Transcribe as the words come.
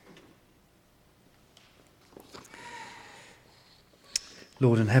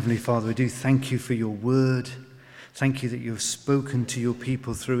Lord and Heavenly Father, we do thank you for your word. Thank you that you have spoken to your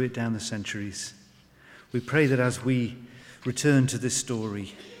people through it down the centuries. We pray that as we return to this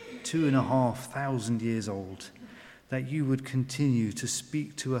story, 2,500 years old, that you would continue to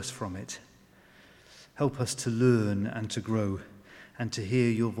speak to us from it. Help us to learn and to grow and to hear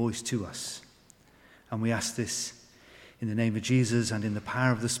your voice to us. And we ask this in the name of Jesus and in the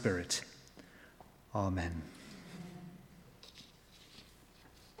power of the Spirit. Amen.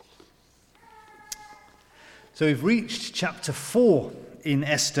 So we've reached chapter 4 in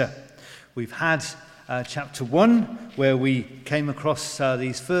Esther. We've had chapter 1, where we came across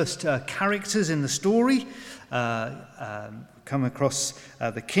these first characters in the story. Come across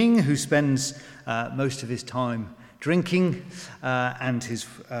the king who spends most of his time drinking, and his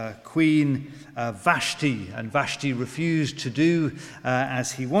queen Vashti. And Vashti refused to do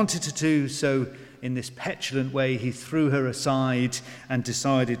as he wanted to do, so in this petulant way he threw her aside and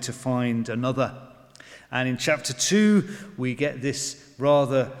decided to find another. And in chapter 2, we get this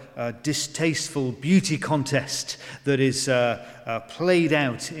rather distasteful beauty contest that is played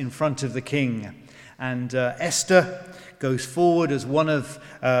out in front of the king. And Esther goes forward as one of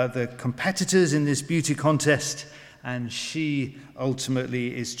the competitors in this beauty contest, and she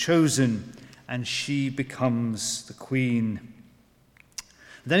ultimately is chosen, and she becomes the queen.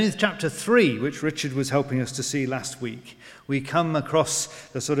 Then in chapter 3, which Richard was helping us to see last week, we come across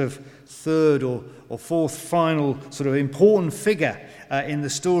the sort of third or fourth final sort of important figure in the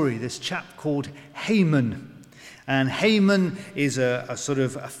story, this chap called Haman. And Haman is a sort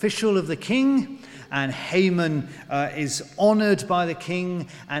of official of the king, and Haman is honored by the king,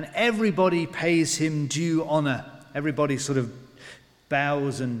 and everybody pays him due honor. Everybody sort of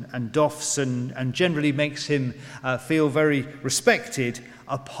bows and doffs and generally makes him feel very respected,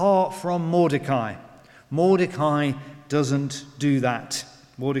 apart from Mordecai. Mordecai doesn't do that.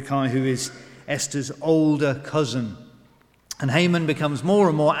 Mordecai, who is Esther's older cousin. And Haman becomes more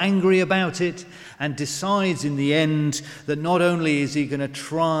and more angry about it and decides in the end that not only is he going to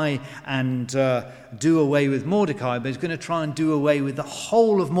try and do away with Mordecai, but he's going to try and do away with the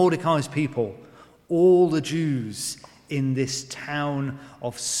whole of Mordecai's people, all the Jews in this town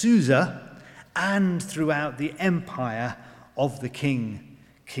of Susa and throughout the empire of the king,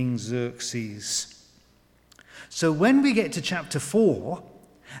 King Xerxes. So when we get to chapter 4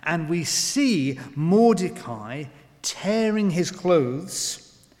 and we see Mordecai tearing his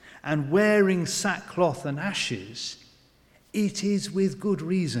clothes and wearing sackcloth and ashes, it is with good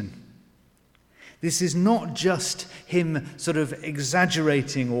reason. This is not just him sort of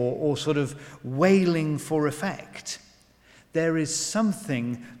exaggerating or sort of wailing for effect. There is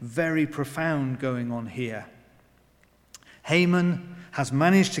something very profound going on here. Haman has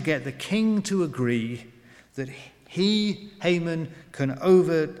managed to get the king to agree that Haman,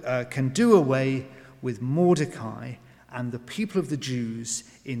 can do away with Mordecai and the people of the Jews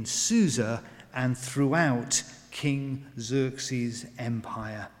in Susa and throughout King Xerxes'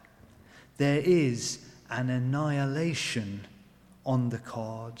 empire. There is an annihilation on the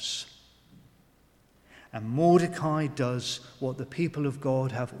cards. And Mordecai does what the people of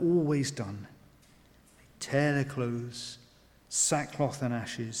God have always done. They tear their clothes, sackcloth and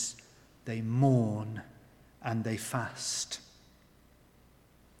ashes, they mourn and they fast.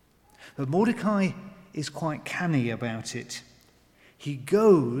 But Mordecai is quite canny about it. He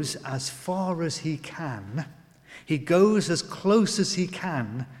goes as far as he can. He goes as close as he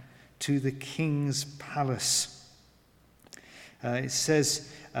can to the king's palace. It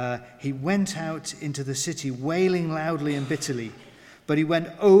says, he went out into the city wailing loudly and bitterly, but he went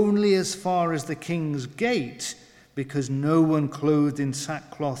only as far as the king's gate, because no one clothed in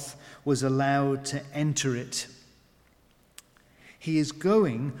sackcloth was allowed to enter it. He is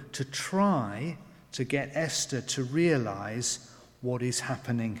going to try to get Esther to realize what is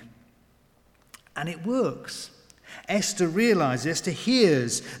happening. And it works. Esther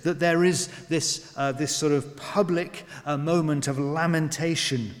hears that there is this sort of public moment of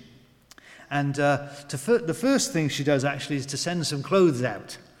lamentation. And the first thing she does actually is to send some clothes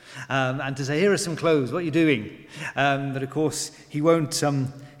out. And to say, here are some clothes, what are you doing? But of course, he won't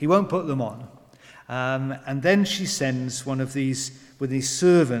put them on. And then she sends one of these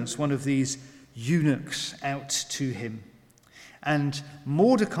servants, one of these eunuchs, out to him. And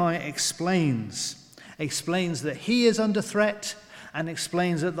Mordecai explains that he is under threat, and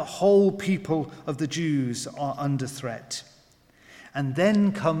explains that the whole people of the Jews are under threat. And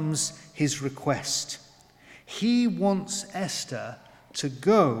then comes his request. He wants Esther to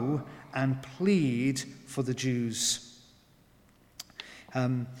go and plead for the Jews.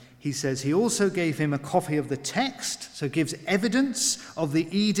 He says he also gave him a copy of the text, so gives evidence of the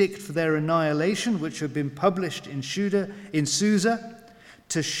edict for their annihilation, which had been published in Susa,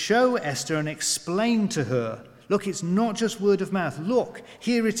 to show Esther and explain to her, look, it's not just word of mouth. Look,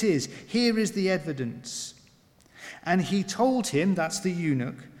 here it is. Here is the evidence. And he told him, that's the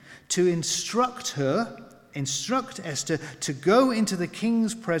eunuch, to instruct Esther to go into the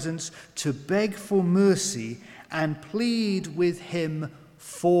king's presence to beg for mercy and plead with him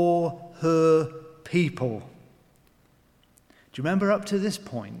for her people. Do you remember up to this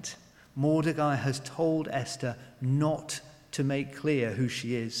point, Mordecai has told Esther not to make clear who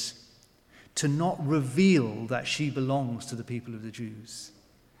she is, to not reveal that she belongs to the people of the Jews.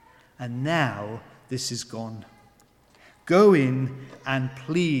 And now this is gone. Go in and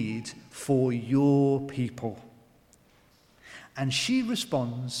plead for your people. And she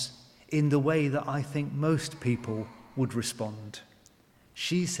responds in the way that I think most people would respond.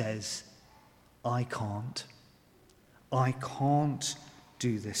 She says, I can't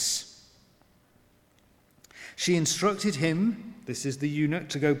do this. She instructed him, this is the eunuch,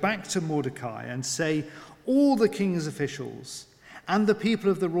 to go back to Mordecai and say, all the king's officials and the people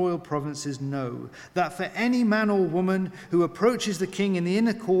of the royal provinces know that for any man or woman who approaches the king in the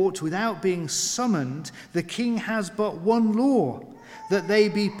inner court without being summoned, the king has but one law, that they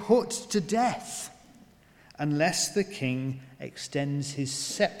be put to death, unless the king extends his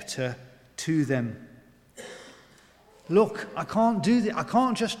scepter to them. Look, I can't do this. I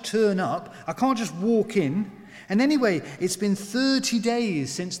can't just turn up. I can't just walk in. And anyway, it's been 30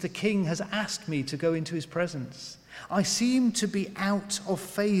 days since the king has asked me to go into his presence. I seem to be out of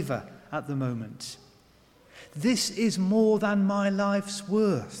favor at the moment. This is more than my life's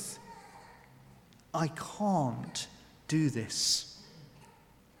worth. I can't do this.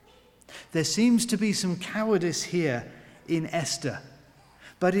 There seems to be some cowardice here in Esther,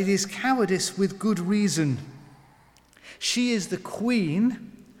 but it is cowardice with good reason. She is the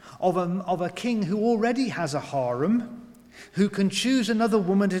queen of a king who already has a harem, who can choose another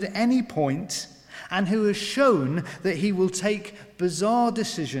woman at any point, and who has shown that he will take bizarre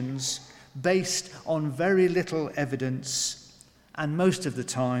decisions based on very little evidence, and most of the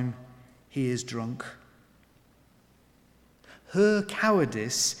time he is drunk. Her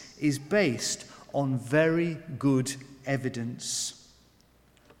cowardice is based on very good evidence.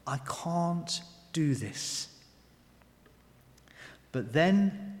 I can't do this. But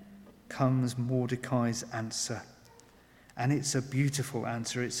then comes Mordecai's answer. And it's a beautiful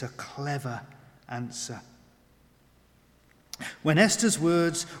answer. It's a clever answer. When Esther's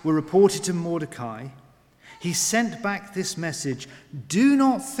words were reported to Mordecai, he sent back this message: do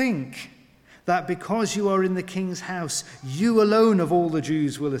not think that because you are in the king's house, you alone of all the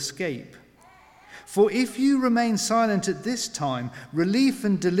Jews will escape. For if you remain silent at this time, relief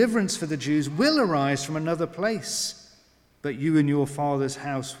and deliverance for the Jews will arise from another place, but you and your father's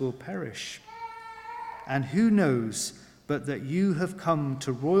house will perish. And who knows but that you have come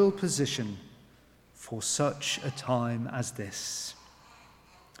to royal position for such a time as this.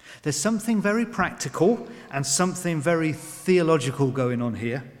 There's something very practical and something very theological going on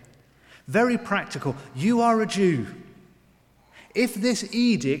here. Very practical. You are a Jew. If this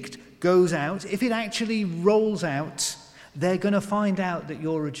edict goes out, if it actually rolls out, they're going to find out that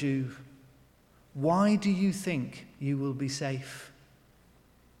you're a Jew. Why do you think you will be safe?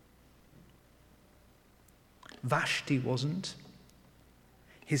 Vashti wasn't.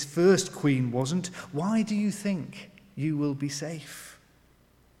 His first queen wasn't. Why do you think you will be safe?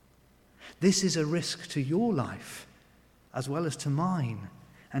 This is a risk to your life as well as to mine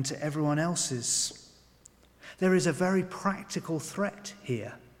and to everyone else's. There is a very practical threat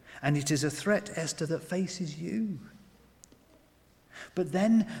here, and it is a threat, Esther, that faces you. But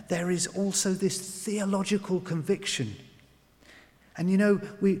then there is also this theological conviction. And you know,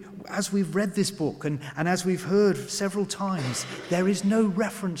 as we've read this book and as we've heard several times, there is no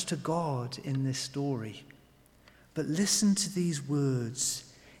reference to God in this story. But listen to these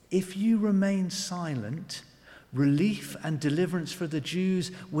words. If you remain silent, relief and deliverance for the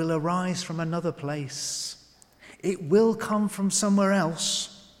Jews will arise from another place. It will come from somewhere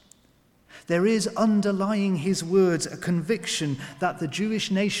else. There is underlying his words a conviction that the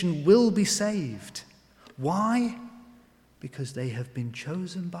Jewish nation will be saved. Why? Because they have been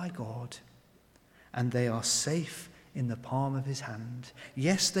chosen by God and they are safe in the palm of his hand.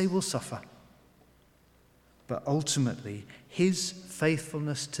 Yes, they will suffer, but ultimately his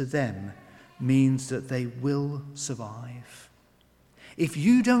faithfulness to them means that they will survive. If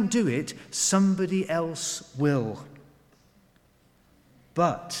you don't do it, somebody else will.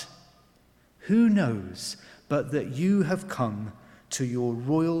 But who knows but that you have come to your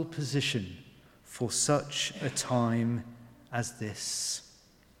royal position for such a time as this.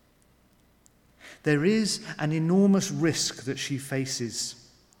 There is an enormous risk that she faces,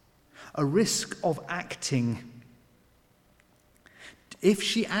 a risk of acting. If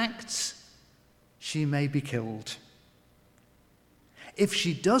she acts, she may be killed. If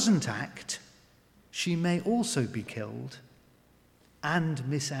she doesn't act, she may also be killed and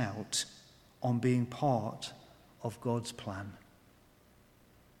miss out on being part of God's plan.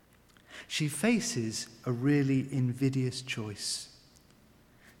 She faces a really invidious choice.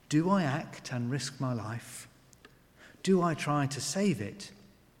 Do I act and risk my life? Do I try to save it,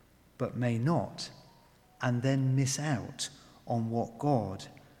 but may not, and then miss out on what God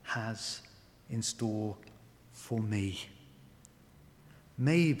has in store for me?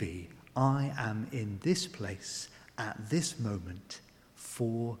 Maybe I am in this place at this moment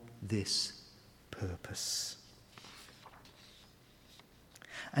for this purpose.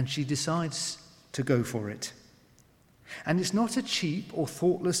 And she decides to go for it. And it's not a cheap or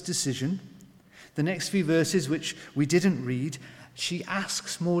thoughtless decision. The next few verses, which we didn't read, she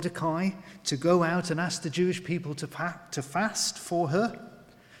asks Mordecai to go out and ask the Jewish people to fast for her,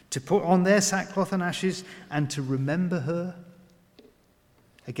 to put on their sackcloth and ashes, and to remember her.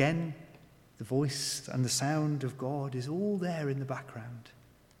 Again, the voice and the sound of God is all there in the background.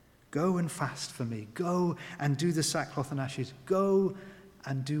 Go and fast for me. Go and do the sackcloth and ashes. Go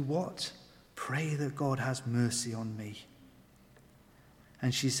and do what? Pray that God has mercy on me.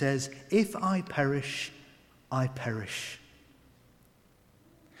 And she says, if I perish, I perish.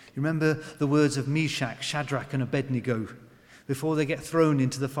 You remember the words of Meshach, Shadrach, and Abednego before they get thrown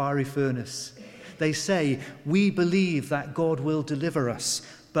into the fiery furnace. They say, we believe that God will deliver us,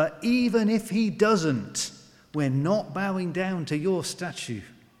 but even if he doesn't, we're not bowing down to your statue.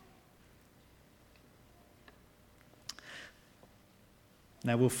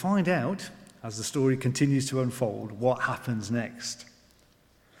 Now we'll find out, as the story continues to unfold, what happens next.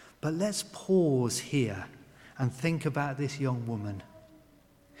 But let's pause here and think about this young woman.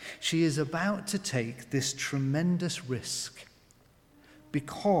 She is about to take this tremendous risk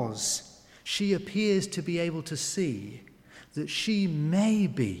because she appears to be able to see that she may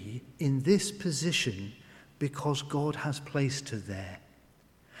be in this position because God has placed her there.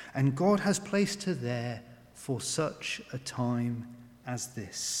 And God has placed her there for such a time as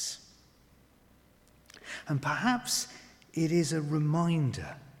this. And perhaps it is a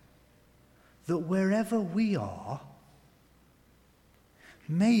reminder that wherever we are,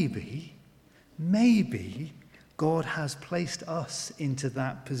 maybe God has placed us into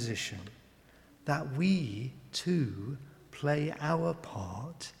that position, that we too play our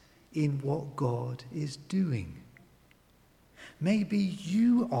part in what God is doing. Maybe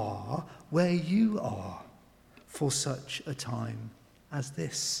you are where you are for such a time as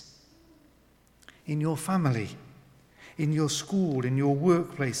this. In your family, in your school, in your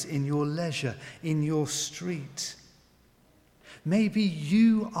workplace, in your leisure, in your street. Maybe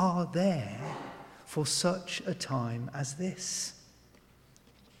you are there for such a time as this.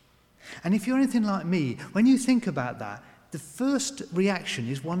 And if you're anything like me, when you think about that, the first reaction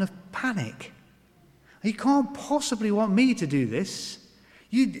is one of panic. You can't possibly want me to do this.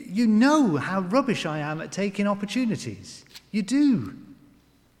 You know how rubbish I am at taking opportunities. You do.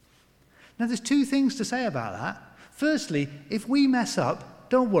 Now, there's two things to say about that. Firstly, if we mess up,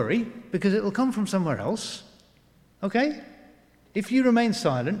 don't worry, because it will come from somewhere else. Okay? If you remain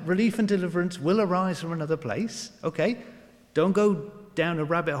silent, relief and deliverance will arise from another place. Okay? Don't go down a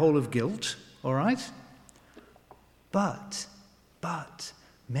rabbit hole of guilt, all right? But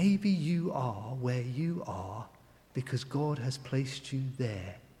maybe you are where you are because God has placed you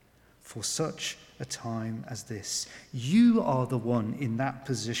there for such a time as this. You are the one in that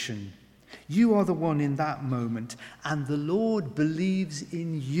position. You are the one in that moment, and the Lord believes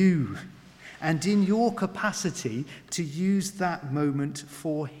in you and in your capacity to use that moment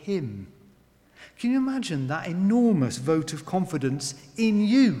for him. Can you imagine that enormous vote of confidence in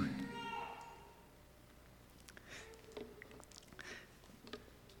you?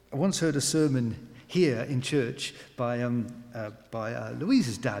 I once heard a sermon here in church by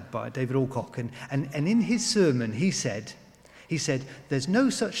Louise's dad, by David Alcock, and in his sermon he said, there's no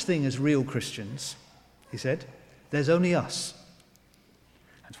such thing as real Christians. He said, there's only us.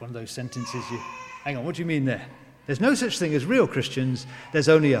 That's one of those sentences hang on, what do you mean there? There's no such thing as real Christians, there's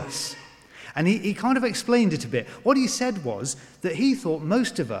only us. And he kind of explained it a bit. What he said was that he thought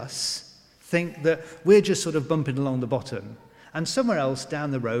most of us think that we're just sort of bumping along the bottom, and somewhere else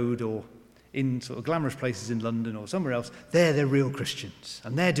down the road or in sort of glamorous places in London or somewhere else, they're real Christians,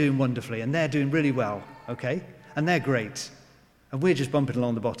 and they're doing wonderfully, and they're doing really well, okay? And they're great. and we're just bumping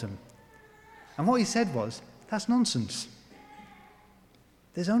along the bottom. And what he said was, that's nonsense.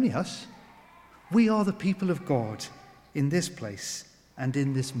 There's only us. We are the people of God in this place and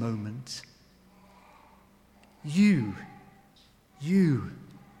in this moment. You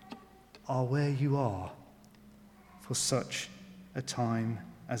are where you are for such a time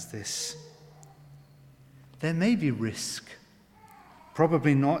as this. There may be risk,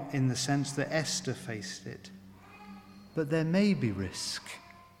 probably not in the sense that Esther faced it, but there may be risk.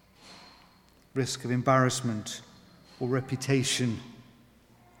 Risk of embarrassment or reputation,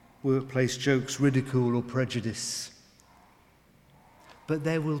 workplace jokes, ridicule or prejudice. But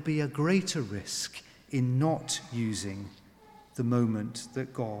there will be a greater risk in not using the moment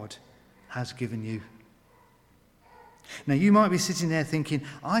that God has given you. Now, you might be sitting there thinking,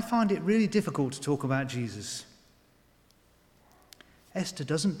 I find it really difficult to talk about Jesus. Esther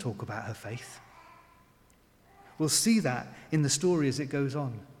doesn't talk about her faith. We'll see that in the story as it goes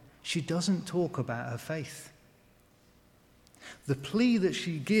on. She doesn't talk about her faith. The plea that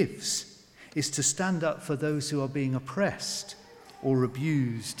she gives is to stand up for those who are being oppressed or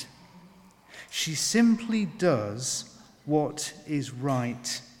abused. She simply does what is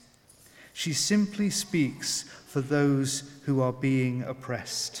right. She simply speaks for those who are being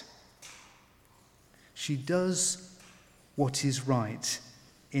oppressed. She does what is right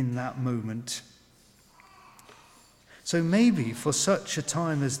in that moment. So maybe for such a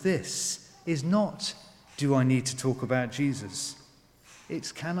time as this is not, do I need to talk about Jesus?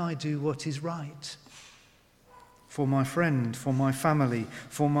 It's, can I do what is right? For my friend, for my family,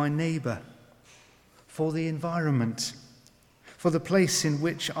 for my neighbour, for the environment, for the place in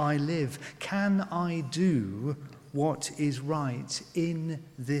which I live. Can I do what is right in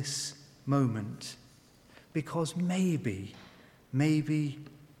this moment? Because maybe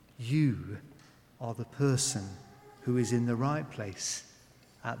you are the person who is in the right place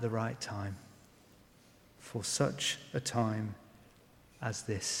at the right time for such a time as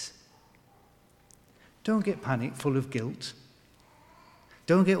this. Don't get panicked, full of guilt.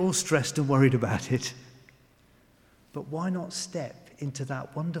 Don't get all stressed and worried about it. But why not step into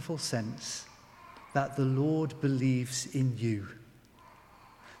that wonderful sense that the Lord believes in you?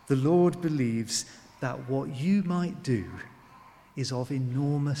 The Lord believes that what you might do is of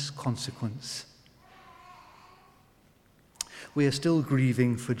enormous consequence. We are still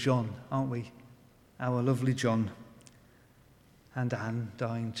grieving for John, aren't we? Our lovely John and Anne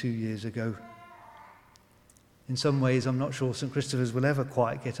dying 2 years ago. In some ways, I'm not sure St. Chirstopher's will ever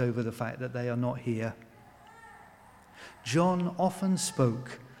quite get over the fact that they are not here. John often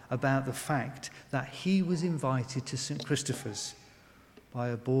spoke about the fact that he was invited to St. Chirstopher's by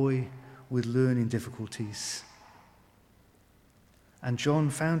a boy with learning difficulties. And John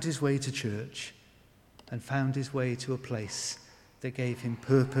found his way to church and found his way to a place that gave him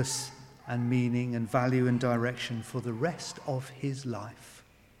purpose and meaning and value and direction for the rest of his life.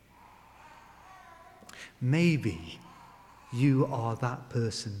 Maybe you are that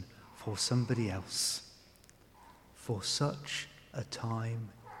person for somebody else, for such a time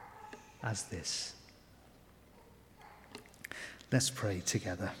as this. Let's pray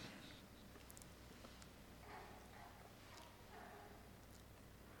together.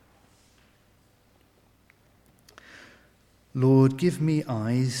 Lord, give me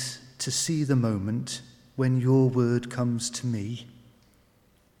eyes to see the moment when your word comes to me,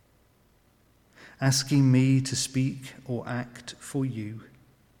 asking me to speak or act for you.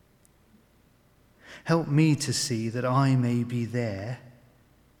 Help me to see that I may be there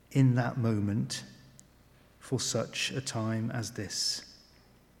in that moment for such a time as this.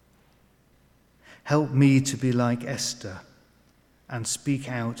 Help me to be like Esther and speak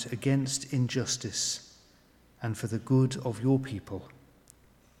out against injustice and for the good of your people.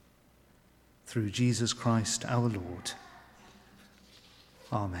 Through Jesus Christ our Lord.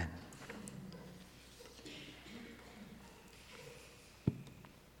 Amen.